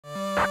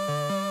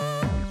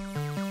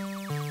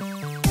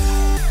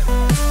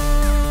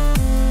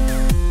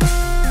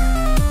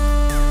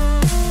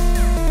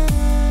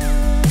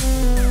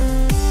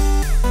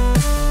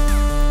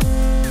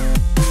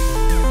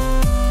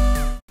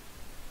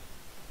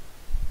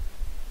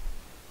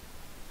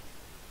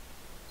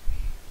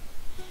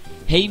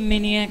Hey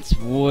Maniacs,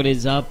 what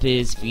is up?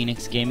 Is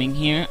Phoenix Gaming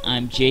here.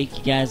 I'm Jake,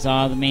 you guys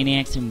are the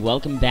Maniacs, and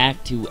welcome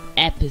back to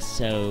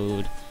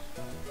episode,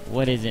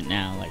 what is it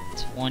now, like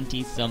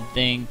 20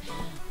 something.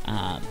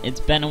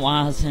 It's been a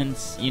while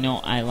since,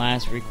 I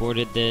last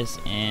recorded this,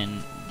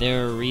 and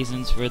there are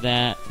reasons for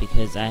that,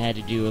 because I had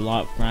to do a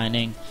lot of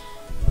grinding,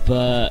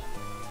 but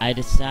I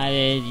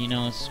decided,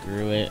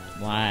 screw it,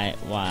 why,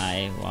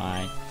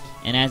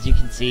 and as you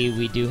can see,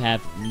 we do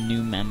have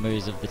new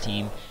members of the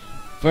team.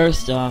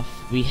 First off,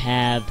 we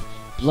have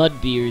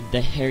Bloodbeard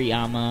the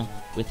Hariyama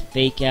with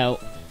Fake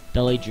Out,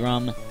 Belly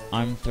Drum,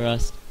 Arm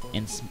Thrust,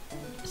 and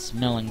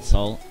Smelling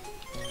Salt.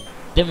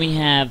 Then we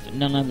have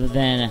none other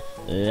than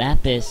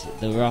Lapis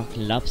the Rock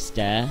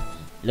Lobster,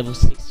 level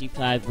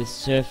 65 with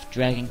Surf,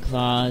 Dragon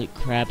Claw,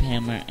 Crab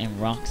Hammer, and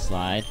Rock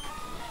Slide.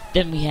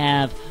 Then we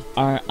have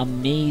our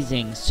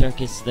amazing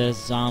Circus the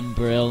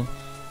Zombril,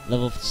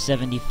 level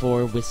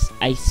 74 with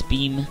Ice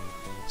Beam,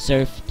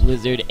 Surf,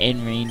 Blizzard,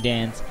 and Rain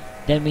Dance.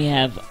 Then we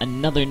have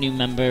another new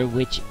member,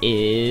 which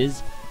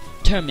is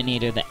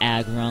Terminator the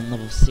Aggron,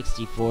 level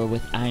 64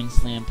 with Iron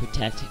Slam,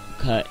 Protect,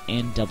 Cut,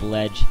 and Double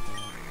Edge.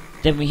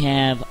 Then we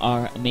have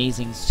our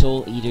amazing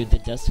Soul Eater the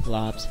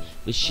Dusclops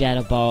with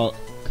Shadow Ball,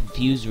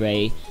 Confuse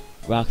Ray,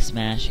 Rock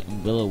Smash,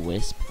 and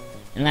Will-O-Wisp.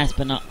 And last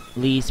but not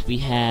least, we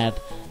have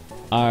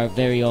our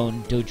very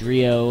own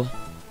Dodrio,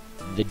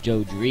 the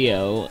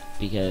Dodrio,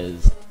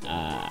 because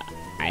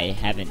I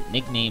haven't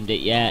nicknamed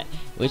it yet,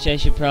 which I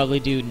should probably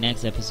do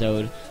next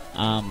episode.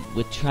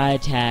 With Try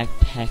Attack,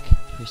 Peck,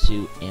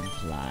 Pursuit, and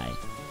Fly.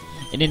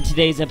 And in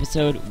today's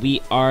episode,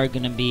 we are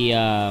going to be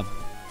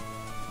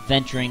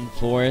venturing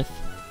forth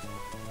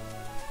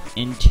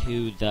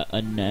into the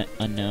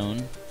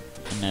unknown.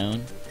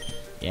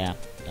 Yeah,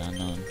 the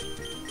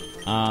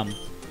unknown.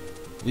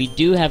 We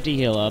do have to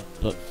heal up,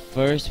 but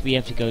first we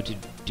have to go to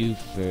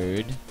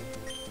Dewford,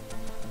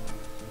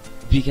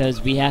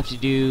 because we have to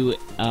do,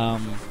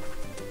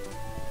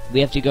 we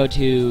have to go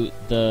to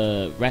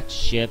the wrecked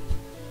ship,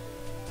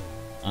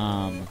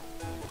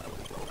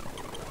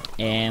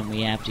 and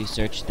we have to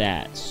search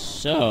that.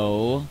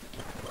 So,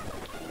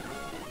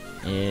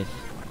 if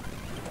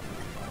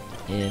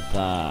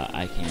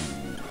I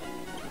can,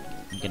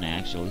 I'm gonna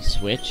actually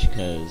switch,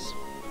 cause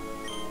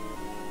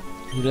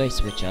who do I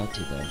switch out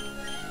to though?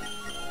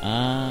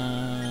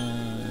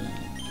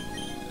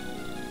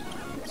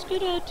 Let's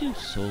get out to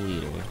Soul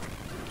Eater.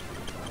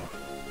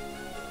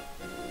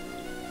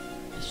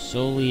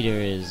 Soul Eater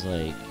is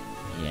like,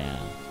 yeah.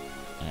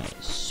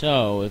 Alright,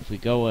 so if we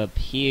go up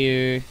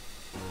here,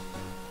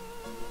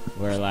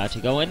 we're allowed to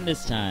go in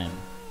this time.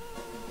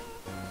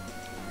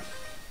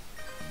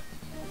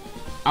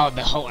 Oh,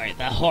 the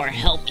whore,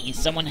 help me,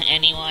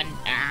 anyone,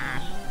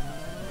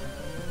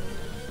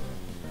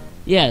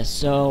 Yeah,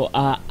 so,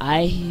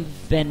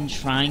 I've been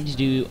trying to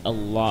do a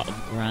lot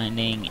of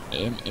grinding,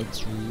 and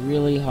it's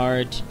really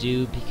hard to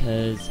do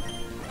because,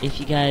 if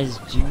you guys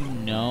do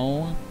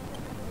know,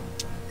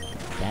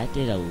 that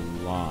did a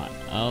lot.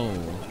 Oh.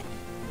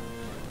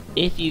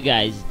 If you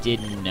guys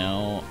didn't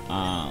know,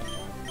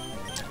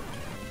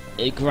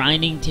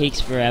 grinding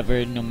takes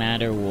forever no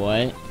matter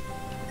what.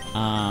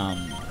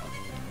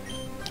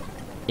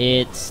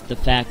 It's the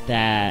fact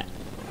that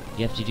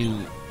you have to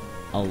do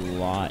a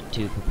lot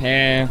to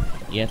prepare.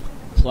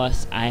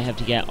 Plus, I have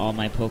to get all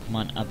my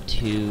Pokemon up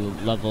to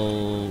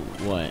level,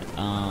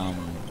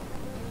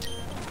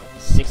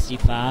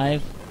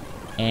 65,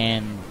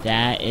 and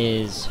that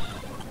is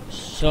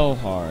so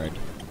hard.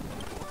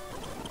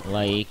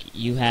 Like,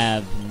 you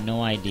have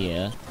no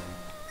idea.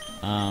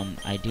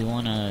 I do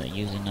want to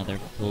use another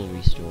full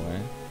restore,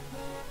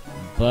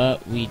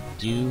 but we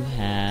do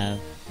have,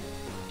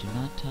 do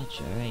not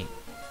touch, alright.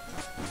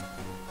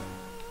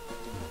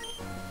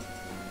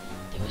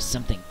 There was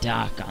something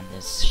dark on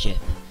this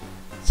ship,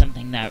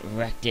 something that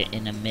wrecked it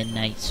in a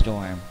midnight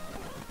storm.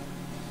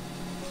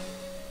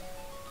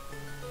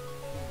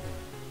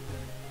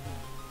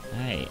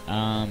 Alright,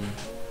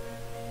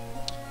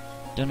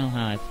 don't know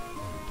how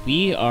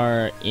we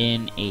are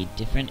in a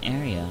different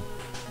area.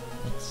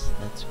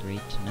 That's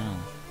great to know.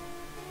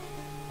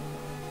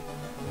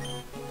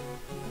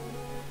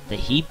 The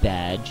heat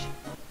badge.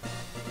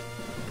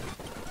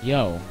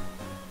 Yo,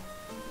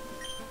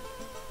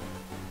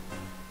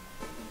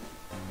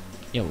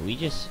 we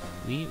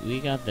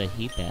got the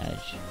heat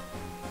badge.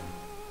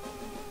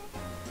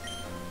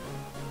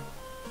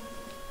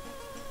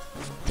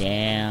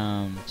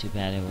 Damn, too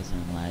bad it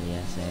wasn't a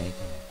Latias egg.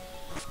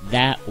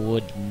 That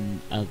would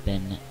have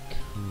been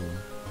cool.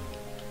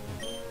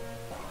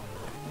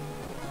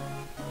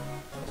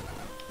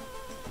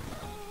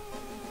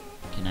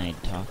 Can I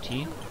talk to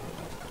you?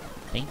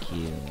 Thank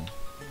you.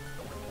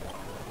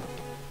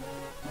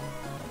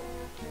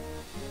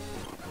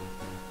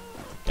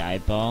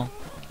 Dive Ball.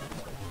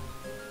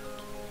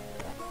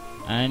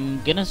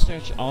 I'm gonna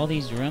search all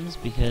these rooms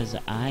because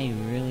I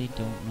really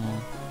don't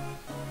know.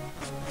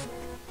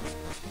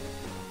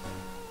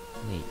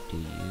 Wait, do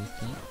you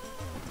think?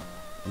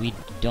 We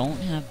don't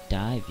have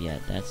dive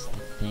yet, that's the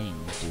thing.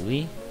 Do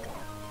we?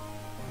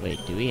 Wait,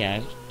 do we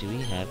have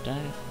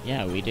dive?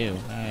 Yeah, we do.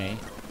 Alright.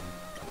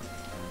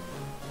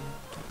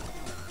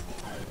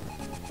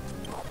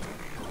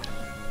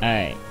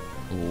 Alright.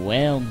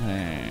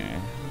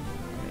 Wilmer.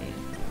 Great.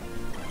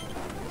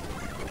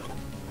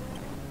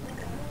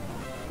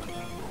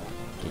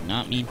 Did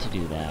not mean to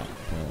do that,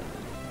 but...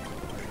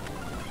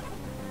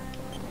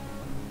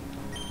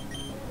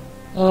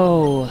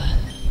 Oh,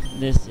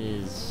 this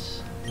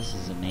is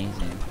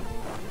amazing.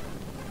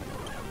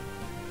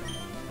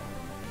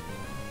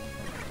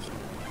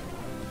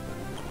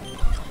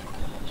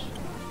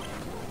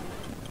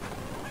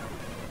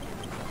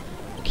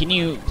 Can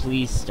you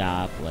please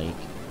stop, like,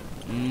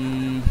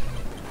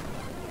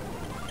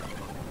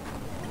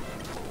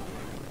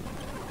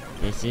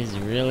 this is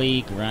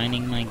really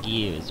grinding my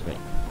gears, right?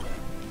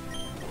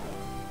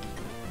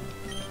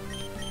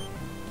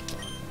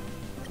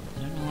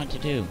 I don't know what to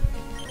do.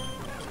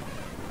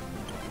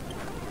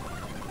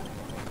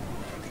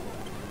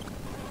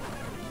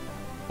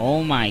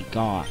 Oh my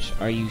gosh,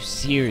 are you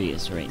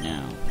serious right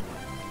now?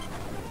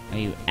 Are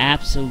you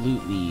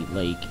absolutely,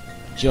 like,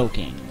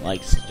 joking?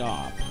 Like,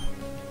 stop.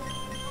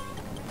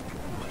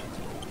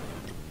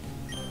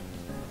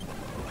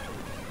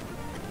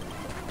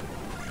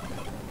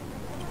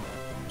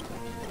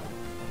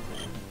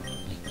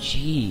 Like,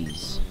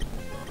 jeez.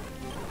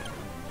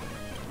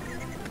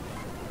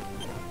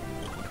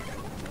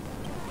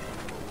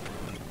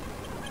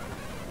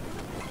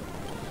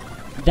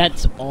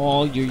 That's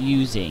all you're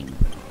using.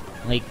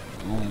 Like,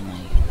 oh my...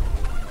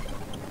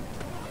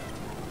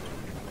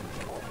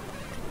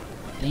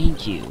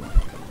 Thank you.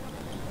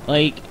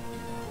 Like,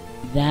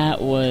 that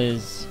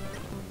was...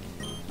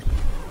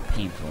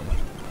 painful.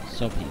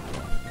 So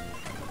painful.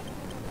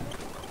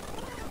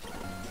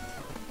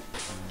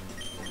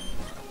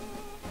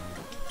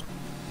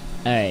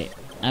 Alright,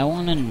 I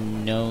wanna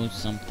know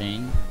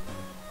something.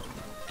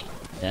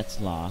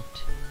 That's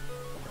locked.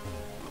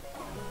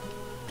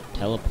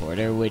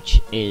 Teleporter,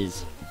 which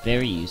is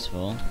very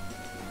useful.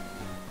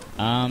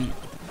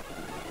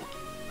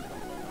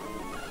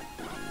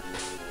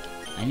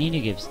 I need to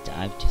give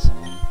dive to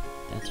someone.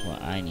 That's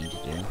what I need to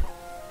do.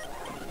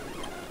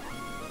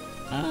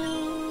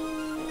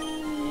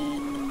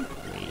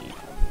 Great.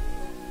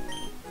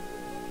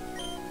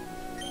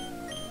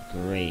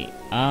 Great.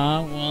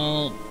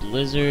 Well,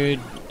 Blizzard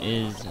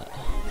is...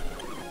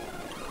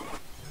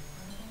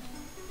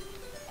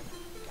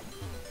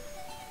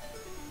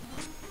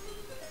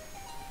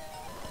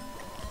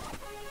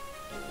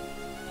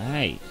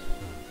 Alright.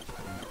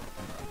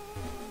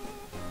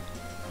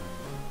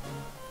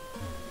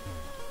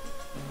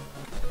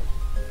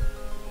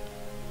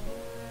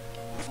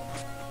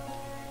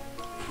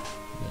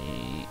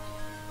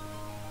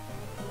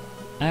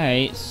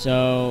 Alright,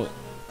 so...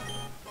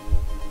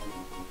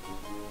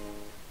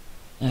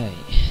 Alright.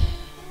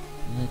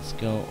 Let's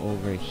go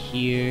over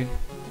here.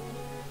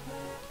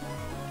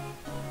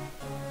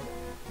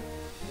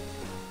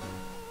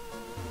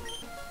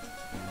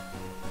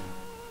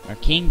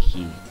 Arcane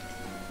key.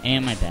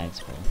 And my bag's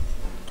full.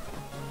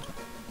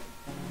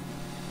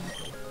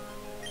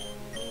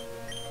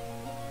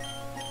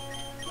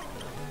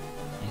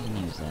 I can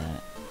use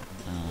that.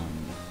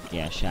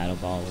 Yeah, Shadow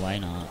Ball, why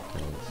not?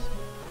 'Cause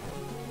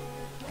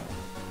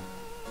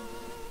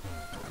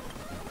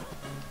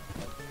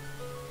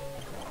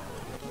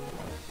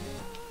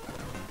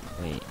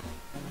wait.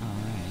 Oh,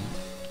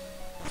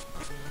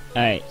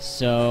 alright. Alright,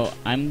 so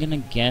I'm gonna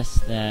guess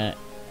that...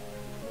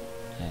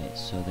 Alright,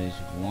 so there's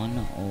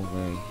one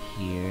over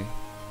here.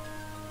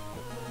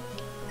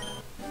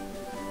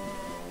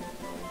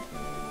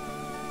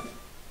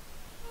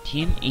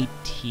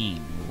 TM18,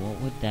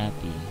 what would that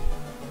be?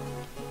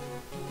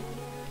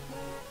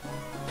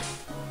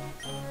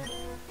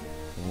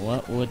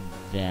 What would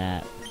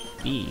that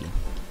be?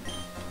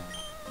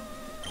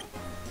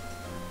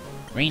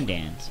 Rain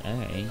Dance,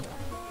 alright.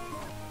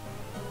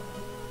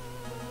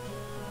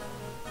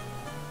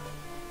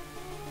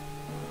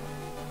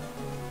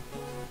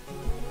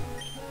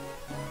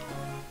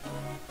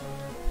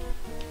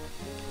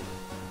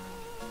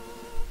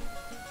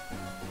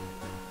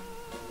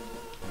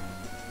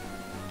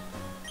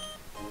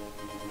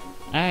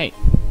 Alright.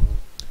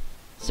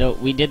 So,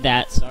 we did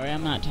that. Sorry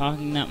I'm not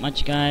talking that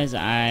much, guys.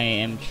 I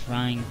am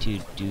trying to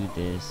do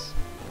this.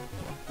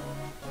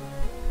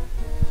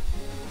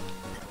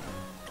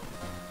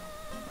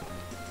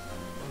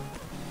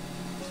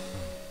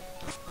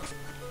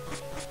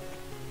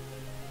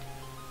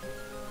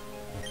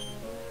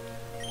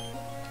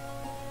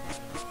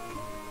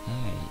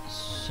 Alright,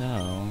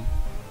 so...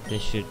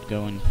 this should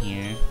go in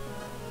here.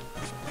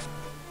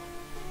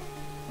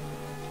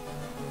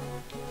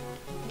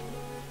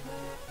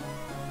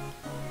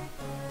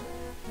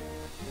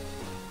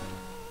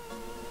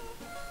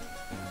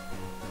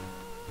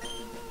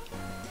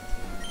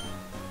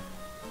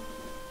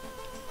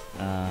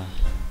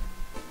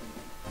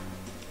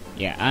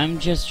 Yeah, I'm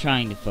just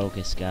trying to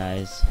focus,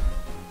 guys.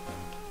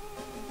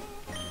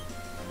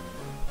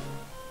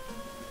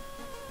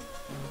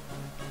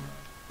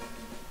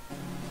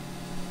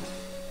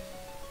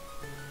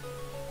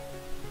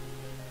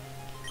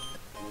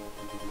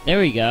 There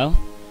we go.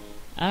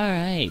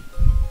 Alright.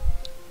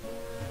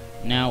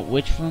 Now,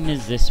 which room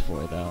is this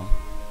for, though?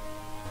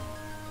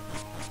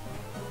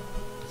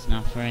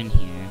 not for in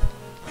here.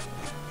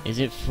 Is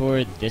it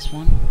for this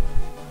one?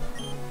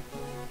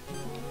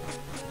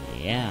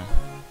 Yeah.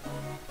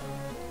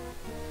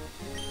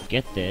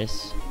 Get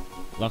this.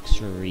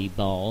 Luxury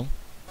ball.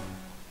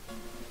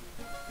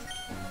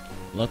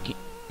 Look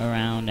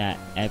around at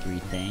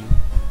everything.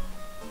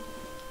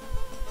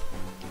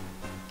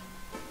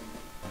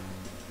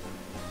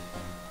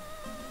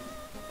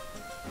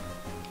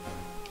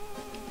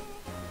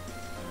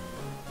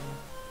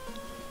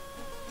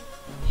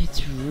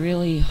 It's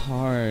really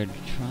hard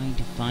trying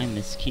to find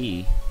this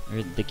key,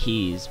 or the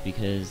keys,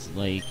 because,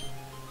 like...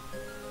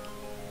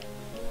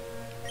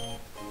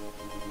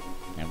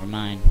 Never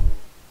mind.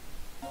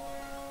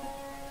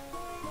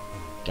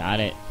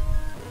 Got it.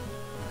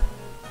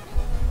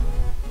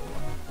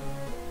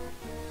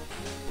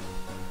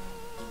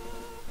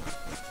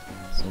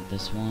 So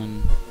this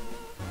one...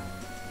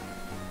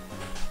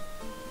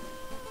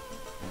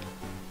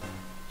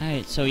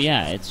 Alright, so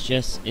yeah, it's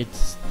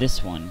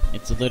this one.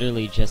 It's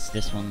literally just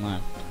this one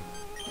left.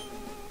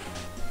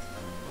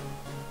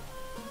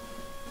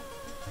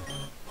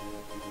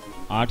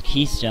 Odd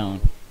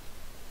keystone.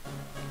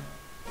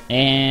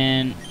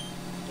 And...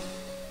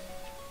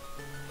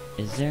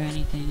 Is there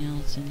anything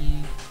else in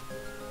here?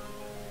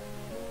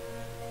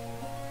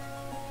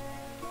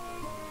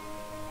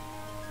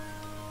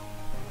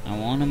 I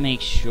want to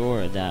make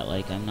sure that,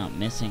 like, I'm not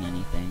missing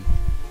anything.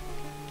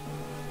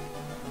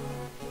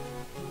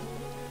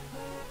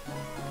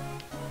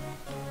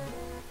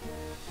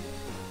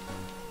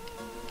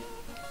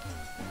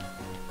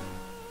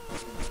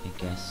 I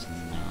guess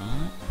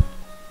not.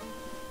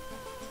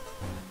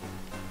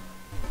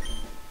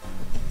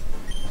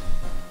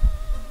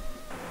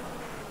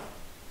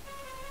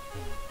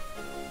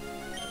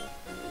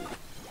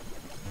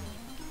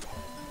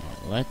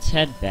 Let's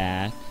head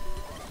back.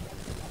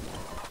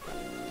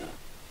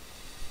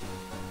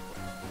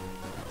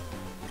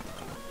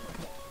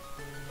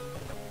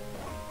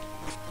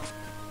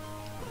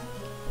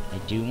 I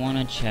do want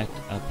to check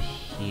up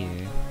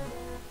here.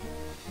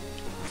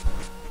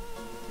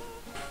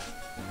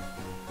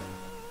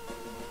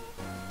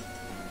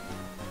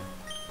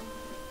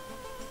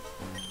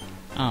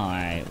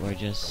 Alright,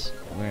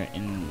 we're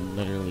in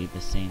literally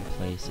the same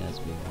place as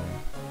we were.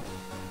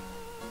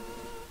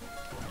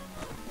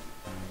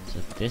 So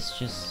this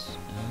just...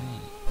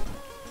 alright.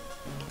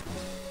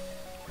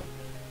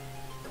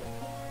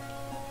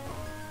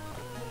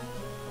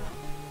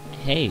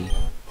 Hey!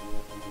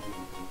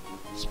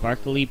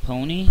 Sparkly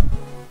pony?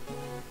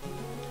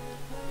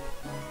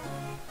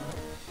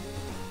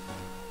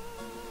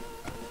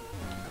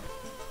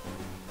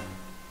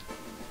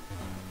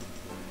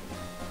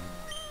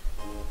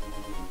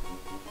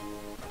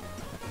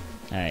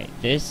 Alright,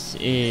 this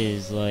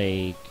is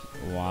like...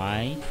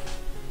 why?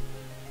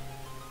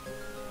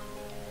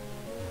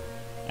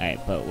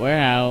 Alright, but we're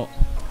out.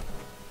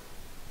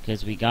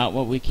 Because we got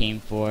what we came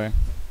for.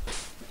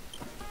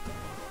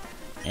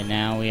 And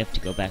now we have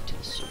to go back to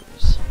the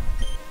sewers.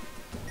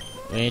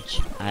 Which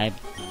I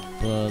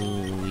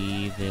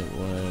believe it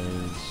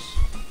was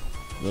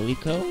Lily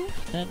Cove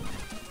that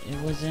it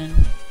was in.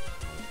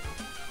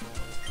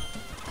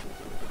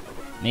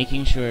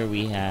 Making sure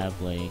we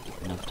have, like,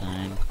 enough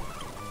time.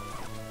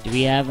 Do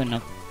we have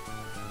enough...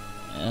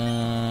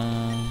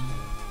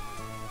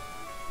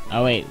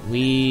 Oh wait,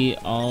 we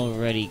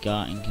already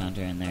got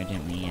encounter in there,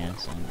 didn't we? Yeah,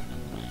 so never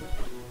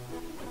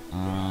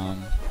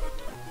mind.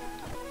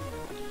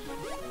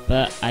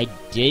 But I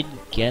did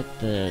get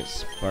the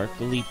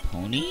sparkly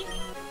pony?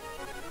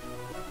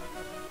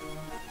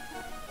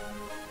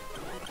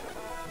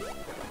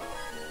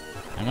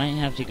 I might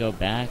have to go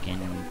back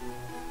and,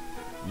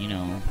 you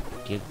know,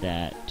 give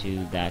that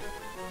to that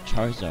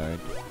Charizard.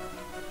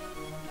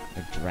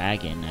 Or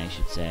dragon, I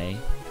should say.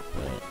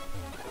 But...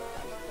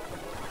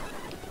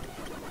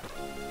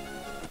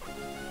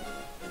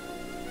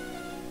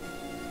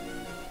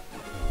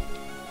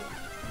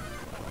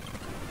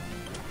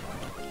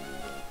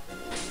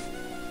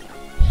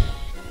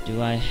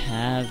 do I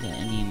have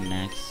any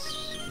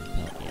max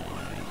repel? Yeah,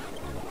 alright.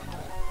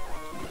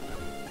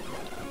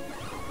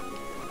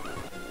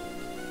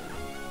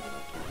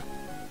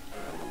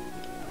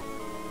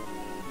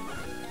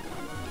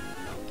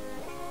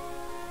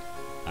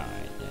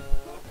 Alright, there.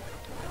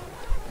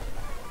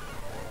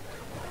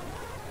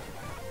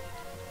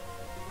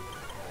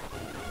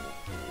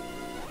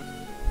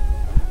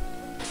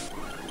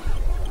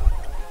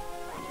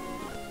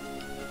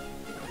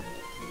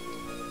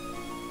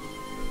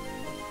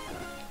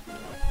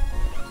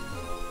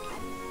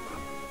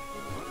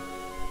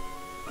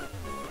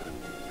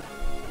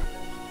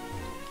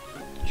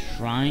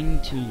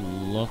 Trying to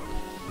look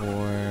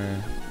for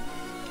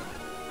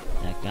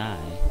that guy.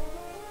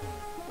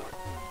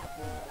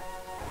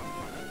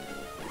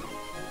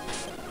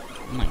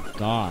 Oh my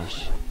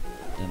gosh,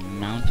 the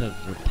amount of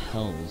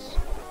repels.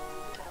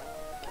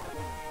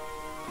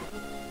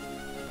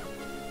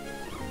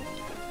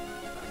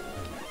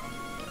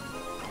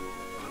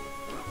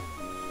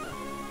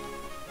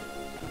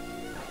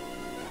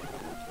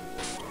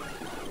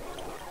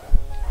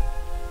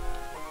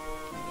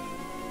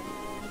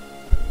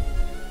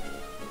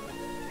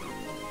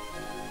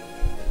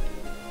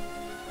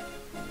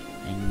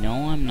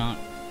 know I'm not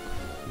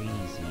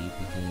crazy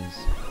because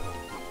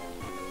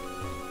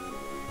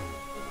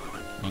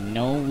I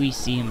know we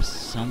see him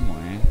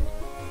somewhere.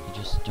 I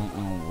just don't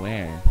know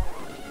where.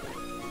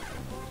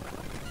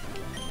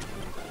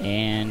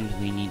 And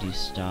we need to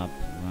stop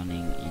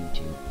running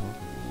into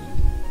Pokemon.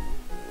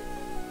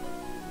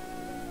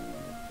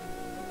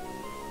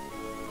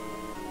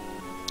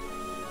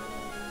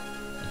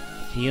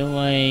 I feel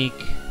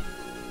like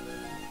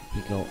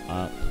we go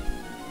up.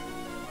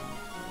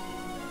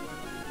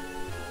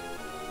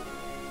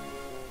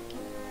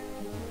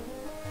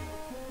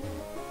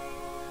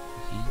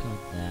 We can go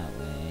that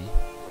way.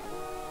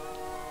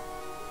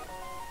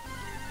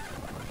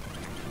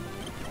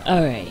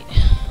 Alright.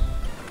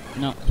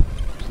 No.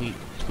 Please,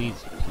 please,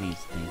 please,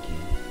 thank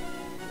you.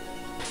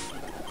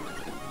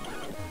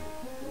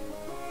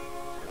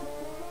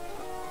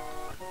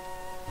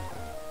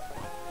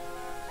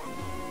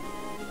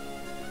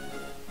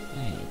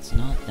 Hey, it's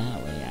not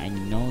that way. I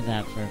know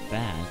that for a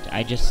fact.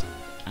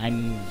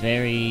 I'm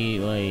very,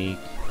 like,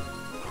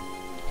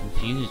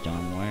 confused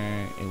on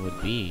where it would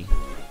be.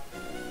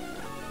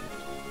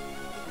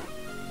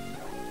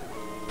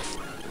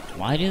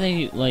 Why do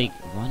they, like,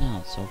 run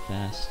out so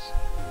fast?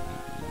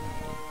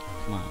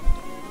 Come on.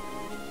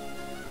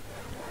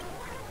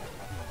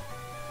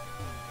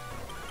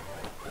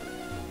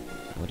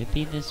 Would it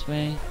be this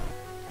way?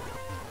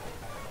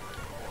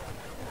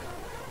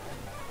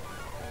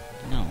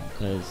 No,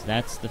 because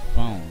that's the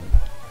phone.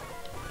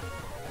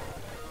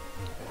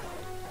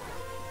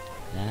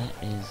 That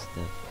is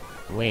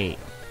the... Wait.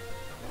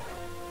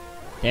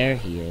 There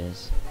he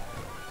is.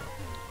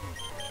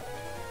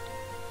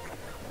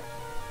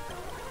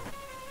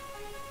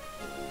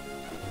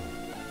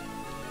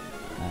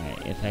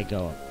 Alright, if I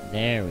go up,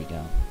 there we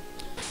go.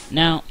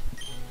 Now,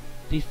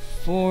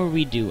 before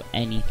we do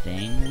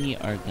anything, we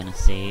are gonna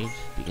save,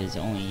 because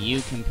only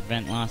you can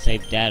prevent lost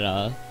save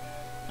data.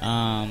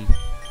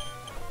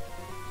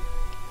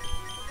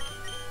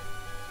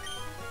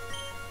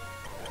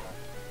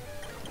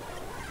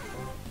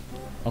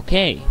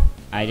 Okay,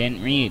 I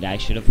didn't read, I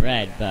should have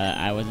read, but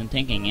I wasn't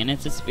thinking, and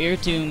it's a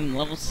Spiritomb,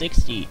 level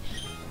 60.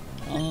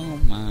 Oh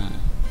my.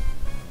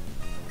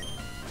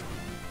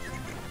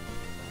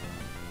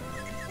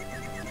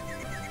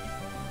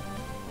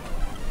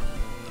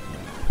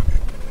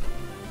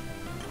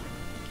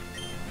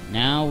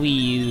 Now we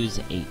use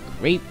a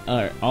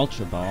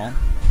Ultra Ball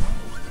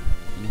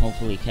and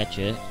hopefully catch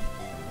it.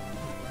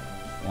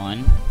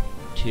 1,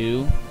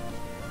 2.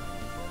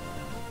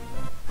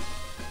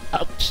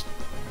 Oops.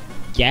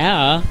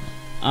 Yeah.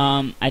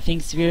 I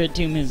think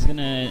Spiritomb is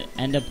gonna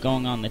end up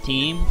going on the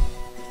team.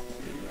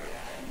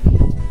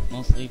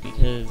 Mostly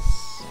because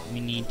we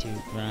need to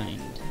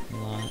grind a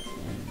lot.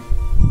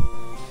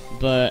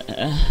 But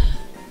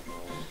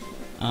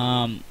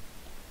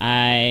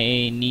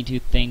I need to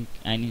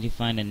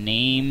find a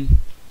name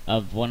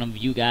of one of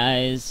you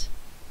guys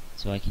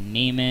so I can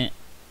name it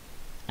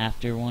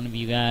after one of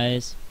you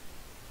guys.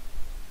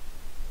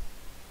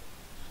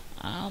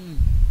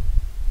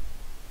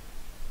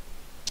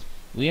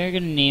 We are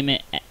gonna name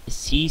it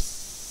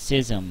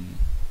Sism.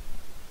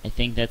 I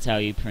think that's how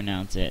you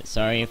pronounce it.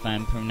 Sorry if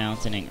I'm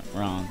pronouncing it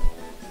wrong.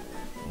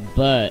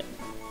 But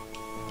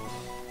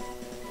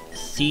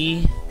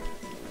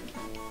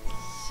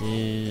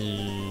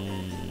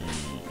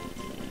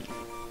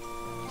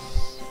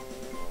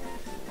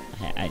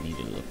I need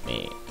to look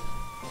back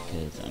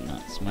because I'm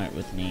not smart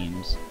with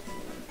names.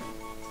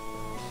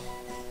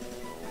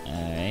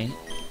 Alright.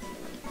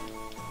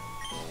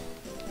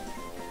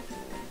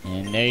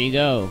 And there you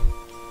go.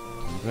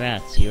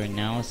 Congrats, you are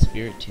now a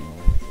Spiritomb.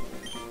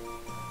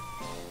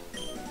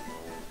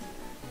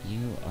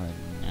 You are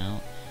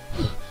now...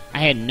 I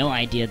had no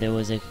idea there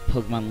was a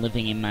Pokemon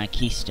living in my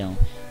Keystone.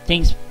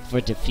 Thanks for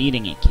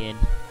defeating it, kid.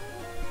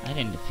 I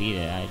didn't defeat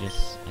it, I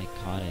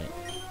caught it.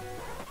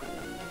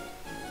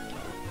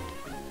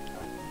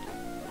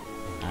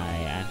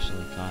 I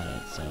actually caught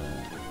it, so...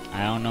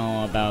 I don't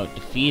know about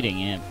defeating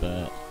it,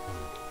 but...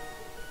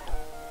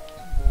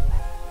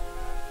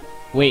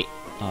 Wait!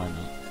 Oh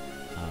no.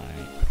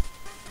 Alright.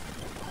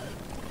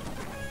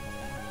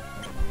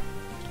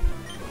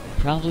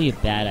 Probably a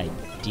bad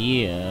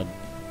idea,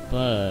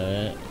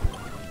 but...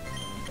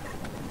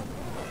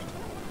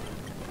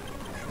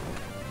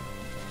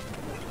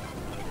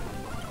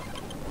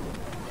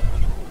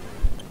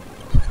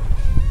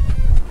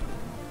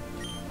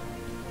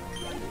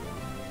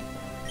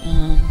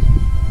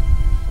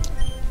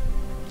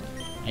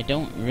 I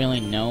don't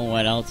really know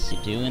what else to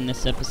do in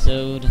this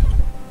episode.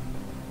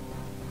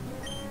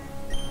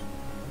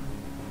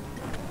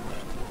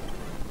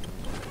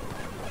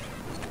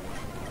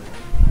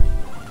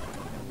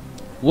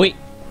 Wait,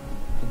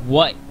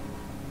 what?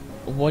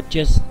 What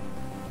just...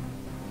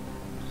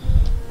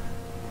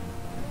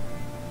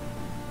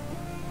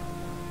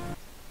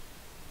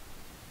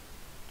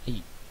 I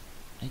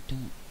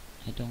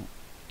don't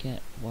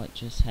get what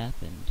just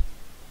happened.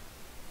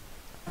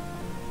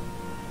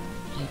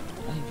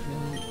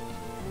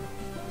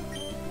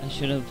 I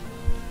should have...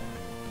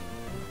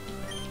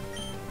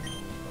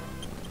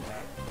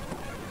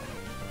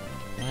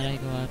 Why'd I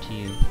go out to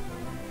you?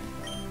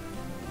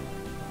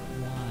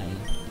 Why?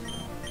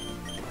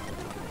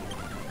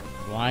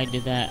 Why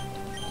did that?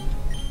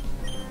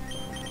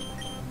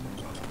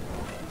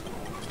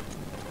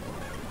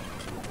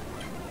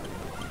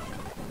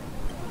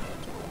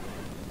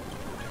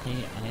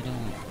 Hey, I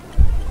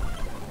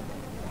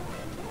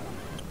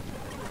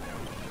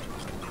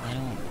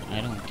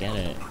don't get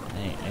it.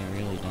 I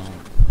really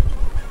don't.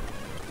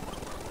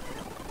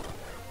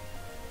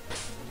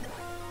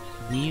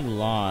 We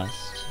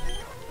lost.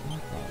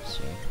 What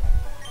lobster?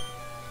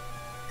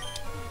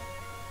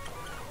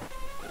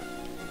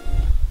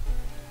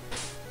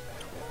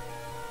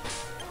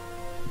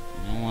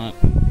 You know what?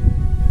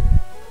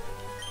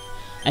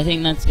 I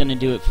think that's gonna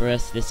do it for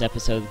us this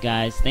episode,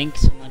 guys.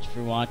 Thanks so much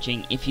for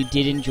watching. If you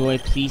did enjoy,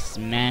 please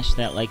smash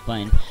that like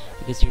button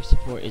because your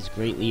support is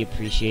greatly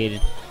appreciated.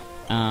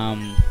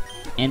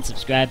 And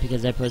subscribe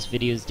because I post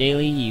videos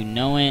daily. You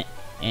know it.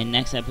 And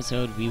next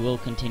episode we will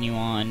continue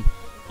on.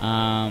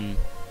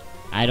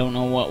 I don't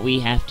know what we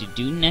have to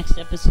do next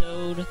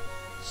episode,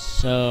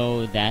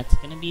 so that's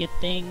gonna be a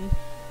thing.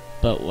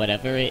 But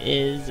whatever it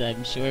is,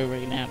 I'm sure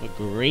we're gonna have a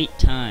great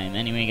time.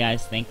 Anyway,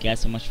 guys, thank you guys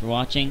so much for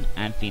watching.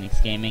 I'm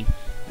Phoenix Gaming.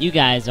 You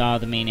guys are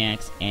the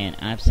Maniacs, and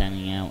I'm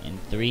signing out in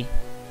 3,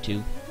 2,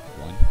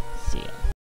 1.